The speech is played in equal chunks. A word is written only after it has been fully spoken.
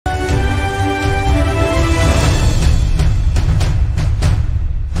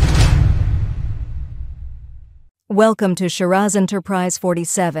Welcome to Shiraz Enterprise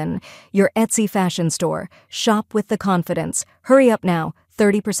 47, your Etsy fashion store. Shop with the confidence. Hurry up now,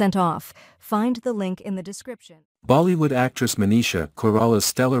 30% off. Find the link in the description. Bollywood actress Manisha Koirala's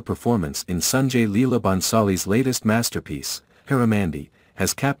stellar performance in Sanjay Leela Bhansali's latest masterpiece, Heeramandi,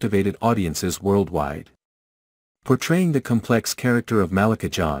 has captivated audiences worldwide. Portraying the complex character of Malika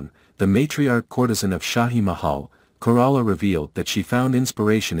Jahan, the matriarch courtesan of Shahi Mahal, Koirala revealed that she found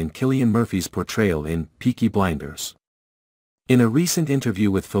inspiration in Cillian Murphy's portrayal in Peaky Blinders. In a recent interview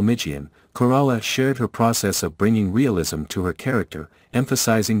with Filmigian, Koirala shared her process of bringing realism to her character,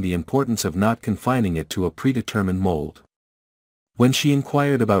 emphasizing the importance of not confining it to a predetermined mold. When she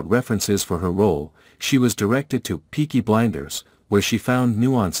inquired about references for her role, she was directed to Peaky Blinders, where she found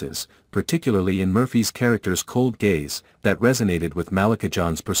nuances, particularly in Murphy's character's cold gaze, that resonated with Malika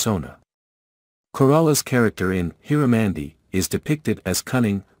Jahan's persona. Koirala's character in Heeramandi is depicted as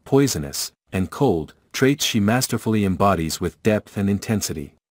cunning, poisonous, and cold, traits she masterfully embodies with depth and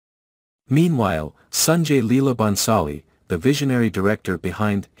intensity. Meanwhile, Sanjay Leela Bhansali, the visionary director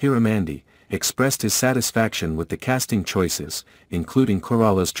behind Heeramandi, expressed his satisfaction with the casting choices, including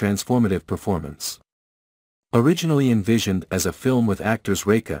Koirala's transformative performance. Originally envisioned as a film with actors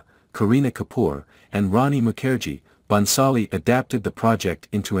Rekha, Kareena Kapoor, and Rani Mukherjee, Bhansali adapted the project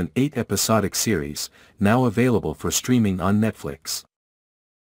into an 8-episodic series, now available for streaming on Netflix.